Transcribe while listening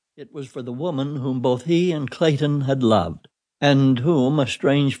It was for the woman whom both he and Clayton had loved, and whom a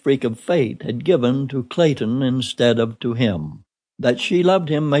strange freak of fate had given to Clayton instead of to him. That she loved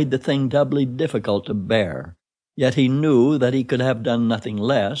him made the thing doubly difficult to bear, yet he knew that he could have done nothing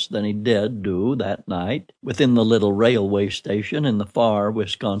less than he did do that night within the little railway station in the far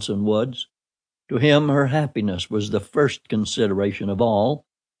Wisconsin woods. To him her happiness was the first consideration of all,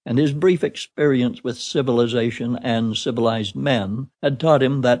 and his brief experience with civilization and civilized men had taught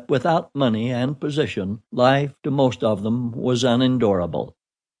him that without money and position, life to most of them was unendurable.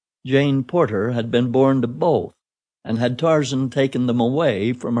 Jane Porter had been born to both, and had Tarzan taken them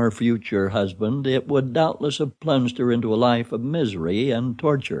away from her future husband, it would doubtless have plunged her into a life of misery and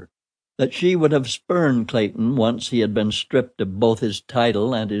torture. That she would have spurned Clayton once he had been stripped of both his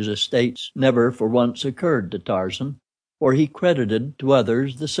title and his estates never for once occurred to Tarzan, for he credited to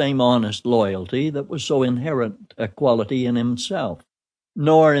others the same honest loyalty that was so inherent a quality in himself.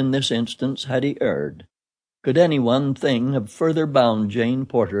 Nor in this instance had he erred. Could any one thing have further bound Jane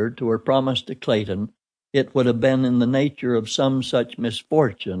Porter to her promise to Clayton, it would have been in the nature of some such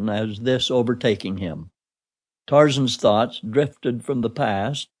misfortune as this overtaking him. Tarzan's thoughts drifted from the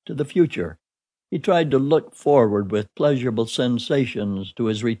past to the future. He tried to look forward with pleasurable sensations to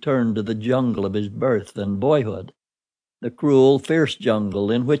his return to the jungle of his birth and boyhood, the cruel, fierce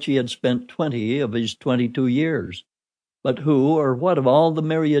jungle in which he had spent 20 of his 22 years. But who or what of all the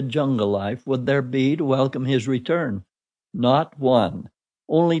myriad jungle life would there be to welcome his return? Not one.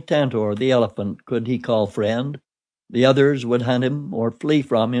 Only Tantor the elephant could he call friend. The others would hunt him or flee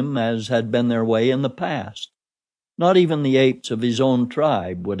from him as had been their way in the past. Not even the apes of his own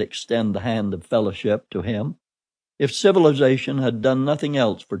tribe would extend the hand of fellowship to him. If civilization had done nothing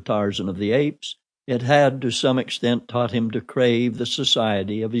else for Tarzan of the Apes, it had to some extent taught him to crave the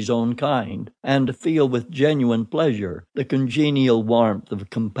society of his own kind, and to feel with genuine pleasure the congenial warmth of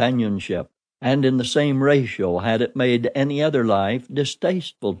companionship, and in the same ratio had it made any other life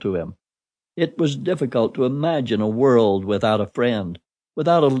distasteful to him. It was difficult to imagine a world without a friend,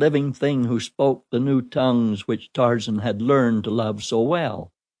 without a living thing who spoke the new tongues which Tarzan had learned to love so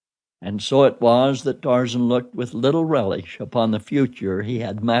well. And so it was that Tarzan looked with little relish upon the future he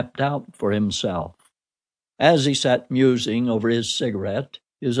had mapped out for himself. As he sat musing over his cigarette,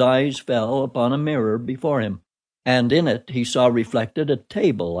 his eyes fell upon a mirror before him, and in it he saw reflected a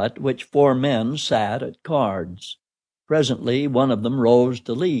table at which 4 men sat at cards. Presently one of them rose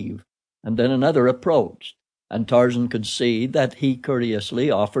to leave, and then another approached, and Tarzan could see that he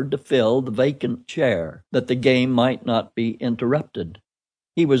courteously offered to fill the vacant chair, that the game might not be interrupted.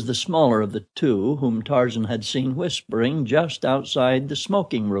 He was the smaller of the 2 whom Tarzan had seen whispering just outside the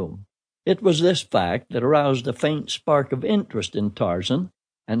smoking room. It was this fact that aroused a faint spark of interest in Tarzan,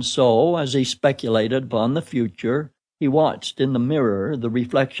 and so, as he speculated upon the future, he watched in the mirror the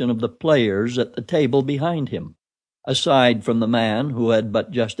reflection of the players at the table behind him. Aside from the man who had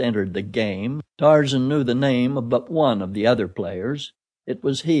but just entered the game, Tarzan knew the name of but one of the other players. It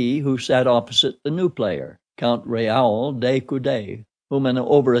was he who sat opposite the new player, Count Raoul de Coude, whom an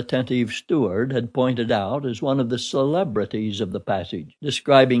over-attentive steward had pointed out as one of the celebrities of the passage,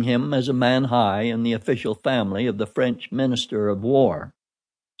 describing him as a man high in the official family of the French Minister of War.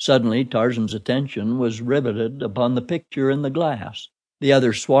 Suddenly Tarzan's attention was riveted upon the picture in the glass. The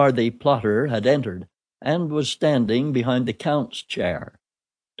other swarthy plotter had entered, and was standing behind the Count's chair.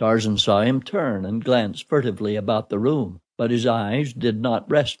 Tarzan saw him turn and glance furtively about the room, but his eyes did not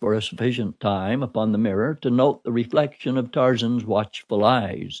rest for a sufficient time upon the mirror to note the reflection of Tarzan's watchful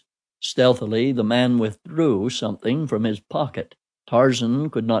eyes. Stealthily the man withdrew something from his pocket. Tarzan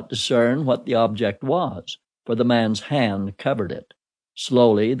could not discern what the object was, for the man's hand covered it.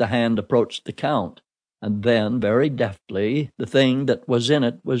 Slowly the hand approached the Count, and then, very deftly, the thing that was in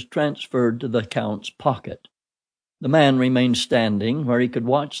it was transferred to the Count's pocket. The man remained standing where he could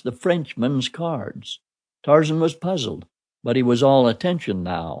watch the Frenchman's cards. Tarzan was puzzled, but he was all attention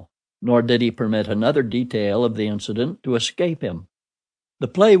now, nor did he permit another detail of the incident to escape him. The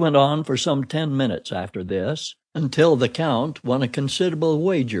play went on for some 10 minutes after this, until the Count won a considerable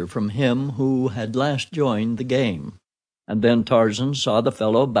wager from him who had last joined the game. And then Tarzan saw the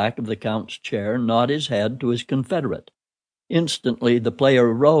fellow back of the Count's chair nod his head to his confederate. Instantly the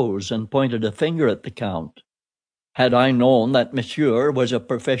player rose and pointed a finger at the Count. "Had I known that monsieur was a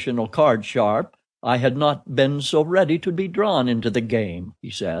professional card sharp, I had not been so ready to be drawn into the game," he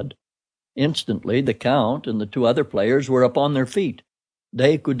said. Instantly the Count and the 2 other players were upon their feet.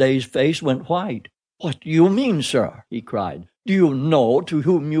 De Coude's face went white. "What do you mean, sir?" he cried. "Do you know to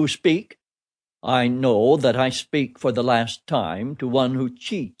whom you speak?" "I know that I speak for the last time to one who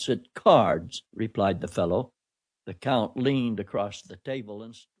cheats at cards," replied the fellow. The Count leaned across the table and